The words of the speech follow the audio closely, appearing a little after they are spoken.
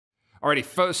Alrighty,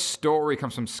 first story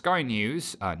comes from Sky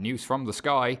News, news from the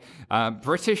sky.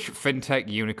 British fintech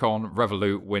unicorn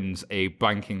Revolut wins a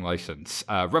banking license.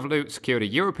 Revolut secured a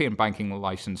European banking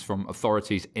license from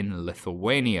authorities in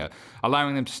Lithuania,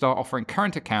 allowing them to start offering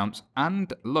current accounts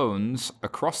and loans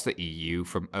across the EU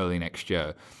from early next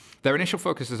year. Their initial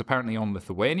focus is apparently on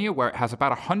Lithuania, where it has about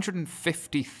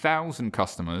 150,000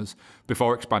 customers,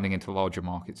 before expanding into larger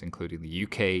markets, including the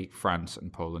UK, France,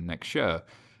 and Poland next year.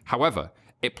 However,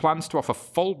 it plans to offer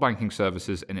full banking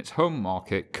services in its home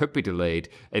market, could be delayed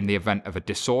in the event of a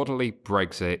disorderly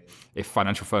Brexit if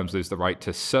financial firms lose the right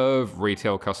to serve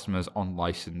retail customers on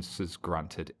licenses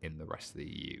granted in the rest of the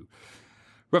EU.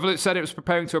 Revolut said it was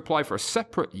preparing to apply for a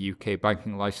separate UK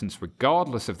banking license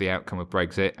regardless of the outcome of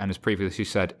Brexit, and as previously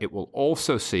said, it will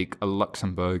also seek a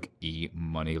Luxembourg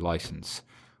e-money license.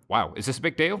 Wow, is this a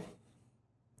big deal?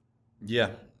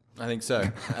 Yeah. I think so.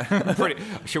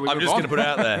 Should we I'm move just on? going to put it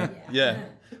out there. Yeah.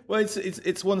 Well,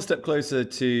 it's one step closer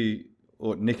to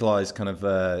or Nikolai's kind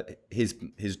of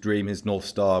his dream, his North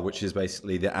Star, which is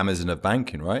basically the Amazon of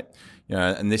banking, right? You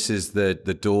know, and this is the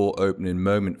door opening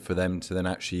moment for them to then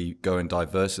actually go and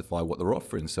diversify what they're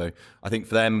offering. So I think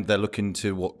for them, they're looking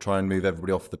to try and move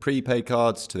everybody off the prepaid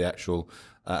cards to the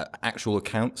actual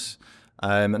accounts.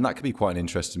 And that could be quite an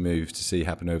interesting move to see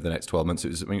happen over the next 12 months.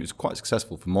 It was quite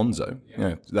successful for Monzo. Yeah.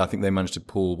 You know, I think they managed to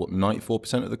pull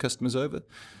 94% of the customers over.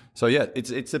 So yeah,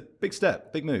 it's a big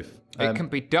step, big move. It can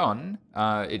be done.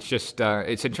 It's just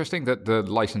it's interesting that the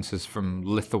license is from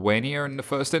Lithuania in the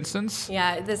first instance.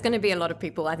 Yeah, there's going to be a lot of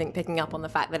people, I think, picking up on the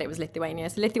fact that it was Lithuania.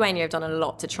 So Lithuania have done a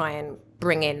lot to try and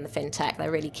bring in the fintech.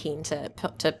 They're really keen to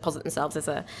posit themselves as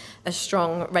a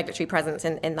strong regulatory presence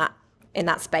in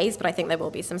that space, but I think there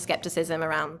will be some skepticism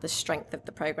around the strength of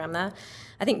the program there.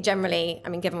 I think generally, I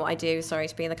mean, given what I do, sorry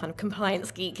to be the kind of compliance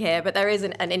geek here, but there is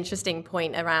an interesting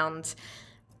point around,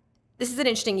 this is an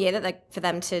interesting year for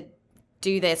them to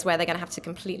do this, where they're going to have to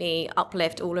completely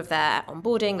uplift all of their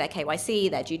onboarding, their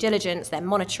KYC, their due diligence, their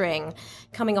monitoring,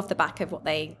 coming off the back of what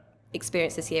they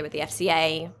experienced this year with the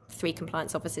FCA, 3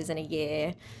 compliance officers in a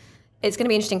year. It's going to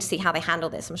be interesting to see how they handle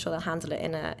this. I'm sure they'll handle it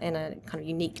in a kind of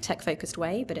unique tech-focused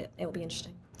way, but it will be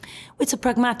interesting. It's a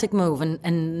pragmatic move,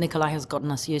 and Nikolai has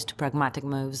gotten us used to pragmatic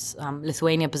moves.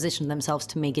 Lithuania positioned themselves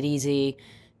to make it easy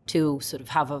to sort of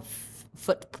have a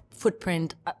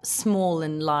footprint, small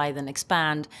and lithe and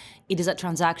expand. It is a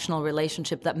transactional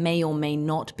relationship that may or may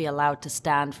not be allowed to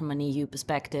stand from an EU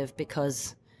perspective,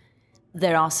 because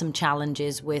there are some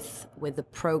challenges with the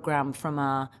program from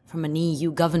an EU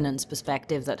governance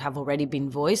perspective that have already been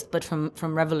voiced. But from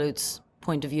Revolut's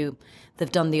point of view,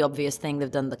 they've done the obvious thing,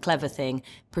 they've done the clever thing.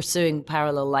 Pursuing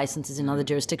parallel licenses in other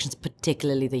jurisdictions,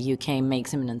 particularly the UK,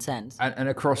 makes imminent sense. And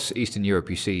across Eastern Europe,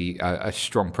 you see a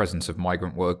strong presence of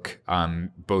migrant work,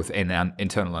 both in and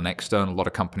internal and external. A lot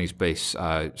of companies base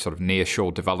sort of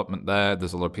nearshore development there.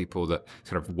 There's a lot of people that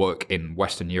sort of work in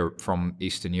Western Europe from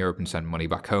Eastern Europe and send money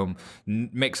back home.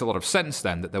 Makes a lot of sense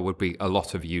then that there would be a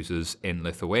lot of users in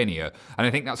Lithuania. And I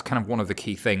think that's kind of one of the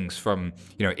key things from,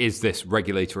 you know, is this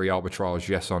regulatory arbitrage,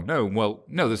 yes or no? Well,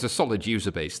 no, there's a solid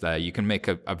user base there. You can make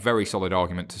a very solid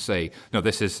argument to say, no,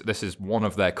 this is one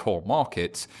of their core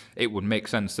markets. It would make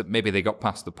sense that maybe they got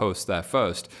past the post there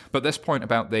first. But this point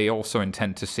about they also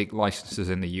intend to seek licenses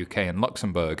in the UK and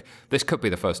Luxembourg, this could be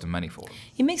the first of many for them.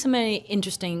 It makes a very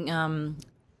interesting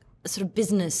sort of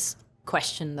business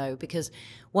question, though, because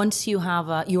once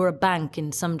you're a bank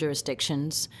in some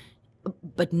jurisdictions,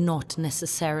 but not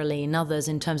necessarily in others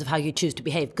in terms of how you choose to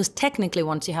behave. Because technically,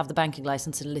 once you have the banking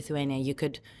license in Lithuania, you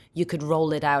could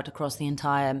roll it out across the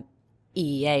entire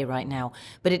EEA right now.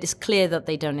 But it is clear that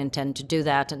they don't intend to do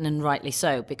that, and rightly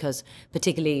so, because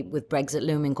particularly with Brexit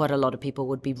looming, quite a lot of people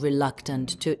would be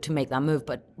reluctant to make that move.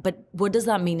 But what does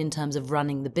that mean in terms of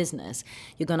running the business?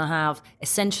 You're going to have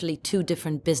essentially 2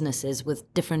 different businesses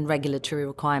with different regulatory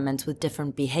requirements, with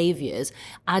different behaviors,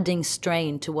 adding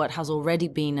strain to what has already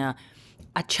been a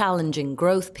challenging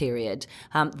growth period.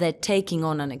 They're taking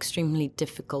on an extremely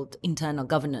difficult internal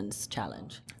governance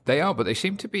challenge. They are, but they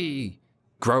seem to be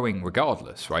growing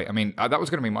regardless, right? I mean, that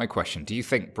was going to be my question. Do you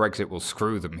think Brexit will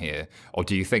screw them here? Or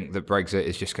do you think that Brexit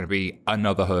is just going to be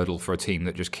another hurdle for a team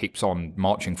that just keeps on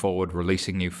marching forward,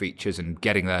 releasing new features and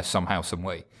getting there somehow, some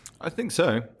way? I think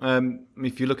so.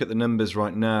 If you look at the numbers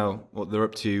right now, they're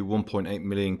up to 1.8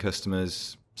 million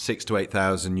customers, 6,000 to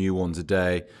 8,000 new ones a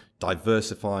day,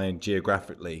 diversifying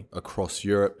geographically across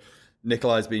Europe.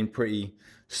 Nikolai's been pretty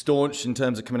staunch in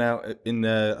terms of coming out in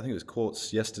I think it was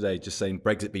Courts yesterday, just saying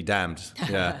Brexit be damned.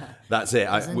 Yeah, that's it.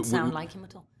 Doesn't sound like him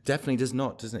at all. Definitely does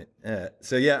not, doesn't it?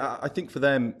 So yeah, I think for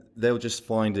them, they'll just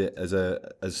find it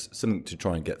as something to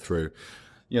try and get through.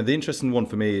 The interesting one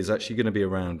for me is actually going to be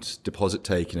around deposit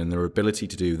taking and their ability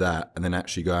to do that and then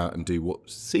actually go out and do what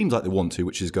seems like they want to,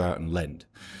 which is go out and lend.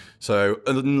 So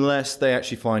unless they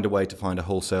actually find a way to find a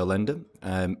wholesale lender,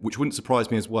 which wouldn't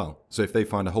surprise me as well. So if they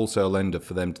find a wholesale lender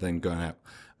for them to then go out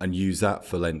and use that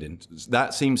for lending,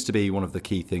 that seems to be one of the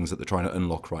key things that they're trying to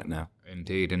unlock right now.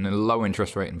 Indeed. In a low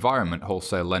interest rate environment,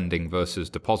 wholesale lending versus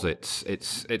deposits,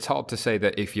 it's hard to say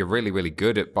that if you're really, really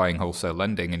good at buying wholesale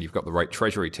lending and you've got the right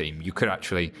treasury team, you could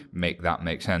actually make that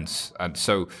make sense. And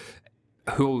so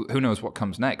who knows what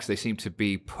comes next? They seem to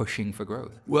be pushing for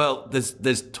growth. Well,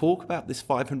 there's talk about this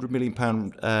 £500 million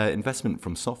investment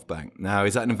from SoftBank. Now,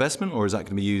 is that an investment or is that going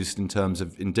to be used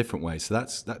in different ways? So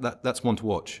that's one to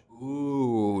watch.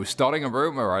 Ooh, starting a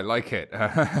rumor. I like it.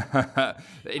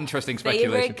 Interesting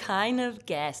speculation. Favorite kind of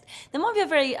guest. There might be a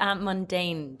very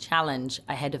mundane challenge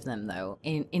ahead of them, though,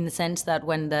 in the sense that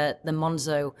when the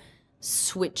Monzo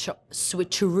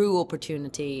switcheroo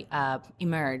opportunity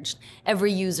emerged,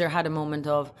 every user had a moment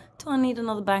of, do I need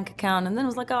another bank account? And then it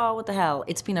was like, oh, what the hell?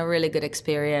 It's been a really good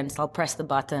experience. I'll press the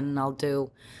button. I'll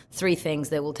do 3 things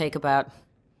that will take about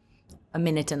a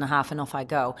minute and a half, and off I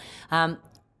go.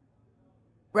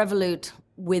 Revolut,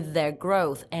 with their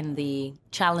growth and the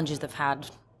challenges they've had,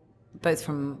 both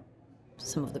from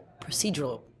some of the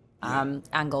procedural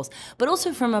angles, but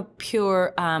also from a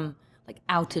pure like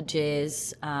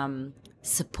outages,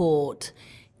 support,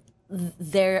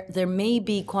 there may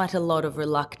be quite a lot of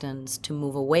reluctance to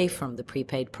move away from the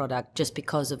prepaid product just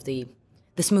because of the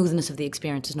smoothness of the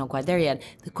experience is not quite there yet.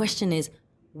 The question is,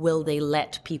 will they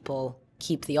let people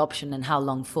keep the option and how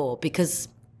long for? Because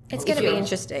it's going to be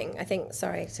interesting. I think,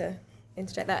 sorry to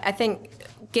interject that. I think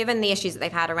given the issues that they've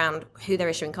had around who they're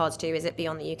issuing cards to, is it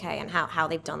beyond the UK, and how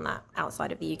they've done that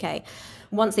outside of the UK,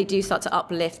 once they do start to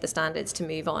uplift the standards to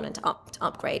move on and to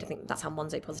upgrade, I think that's how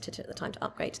Monzo posited it at the time, to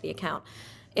upgrade to the account.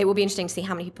 It will be interesting to see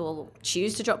how many people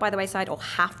choose to drop by the wayside or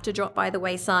have to drop by the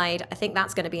wayside. I think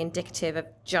that's going to be indicative of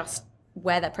just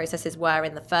where their processes were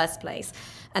in the first place.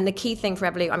 And the key thing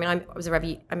for Revolut, I mean, I'm a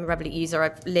Revolut user.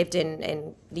 I've lived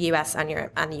in the US and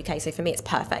Europe and the UK, so for me it's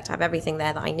perfect. I have everything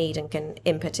there that I need and can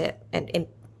input it and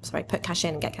put cash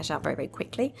in and get cash out very, very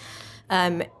quickly.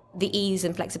 The ease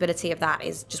and flexibility of that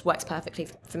just works perfectly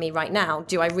for me right now.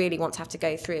 Do I really want to have to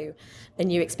go through a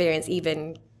new experience?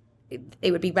 Even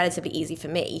it would be relatively easy for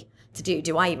me to do.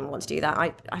 Do I even want to do that?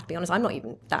 I have to be honest, I'm not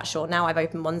even that sure. Now I've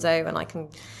opened Monzo and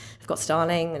I've got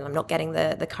Starling and I'm not getting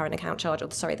the current account charge,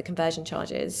 the conversion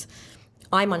charges.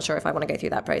 I'm unsure if I want to go through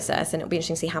that process, and it'll be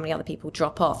interesting to see how many other people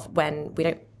drop off when we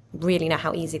don't really know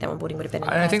how easy their onboarding would have been.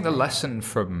 And I think the lesson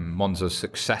from Monzo's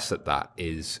success at that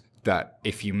is that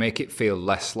if you make it feel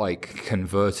less like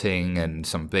converting and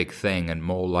some big thing and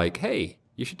more like, hey,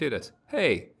 you should do this.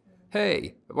 Hey,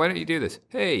 why don't you do this?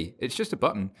 Hey, it's just a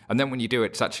button. And then when you do it,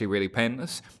 it's actually really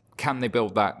painless. Can they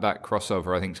build that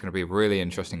crossover? I think it's going to be a really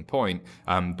interesting point.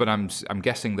 But I'm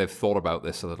guessing they've thought about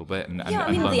this a little bit.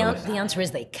 The answer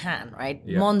is they can, right?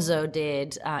 Yeah. Monzo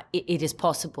did. It is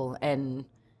possible. And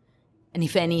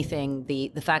if anything,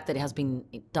 the fact that it has been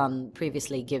done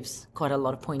previously gives quite a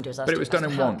lot of pointers. But it was done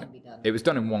in one. It was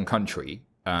done in one country.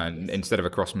 And instead of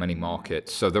across many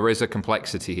markets. So there is a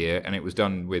complexity here, and it was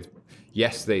done with,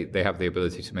 yes, they have the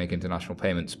ability to make international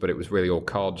payments, but it was really all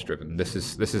cards driven. This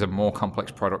is a more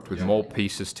complex product with more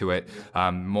pieces to it,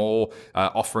 more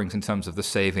offerings in terms of the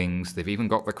savings. They've even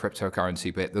got the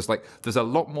cryptocurrency bit. There's a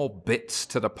lot more bits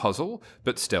to the puzzle,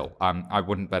 but still, I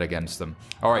wouldn't bet against them.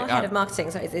 All right. Our head of marketing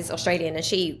is Australian, and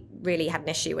she really had an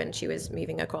issue when she was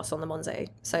moving across on the Monzo.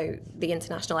 So the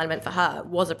international element for her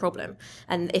was a problem.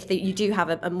 And if you do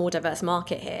have a more diverse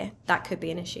market here, that could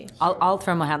be an issue. I'll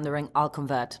throw my hat in the ring. I'll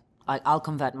convert. I'll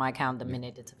convert my account the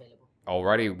minute it's available.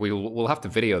 Alrighty, we'll have to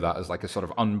video that as like a sort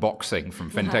of unboxing from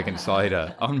Fintech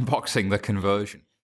Insider, unboxing the conversion.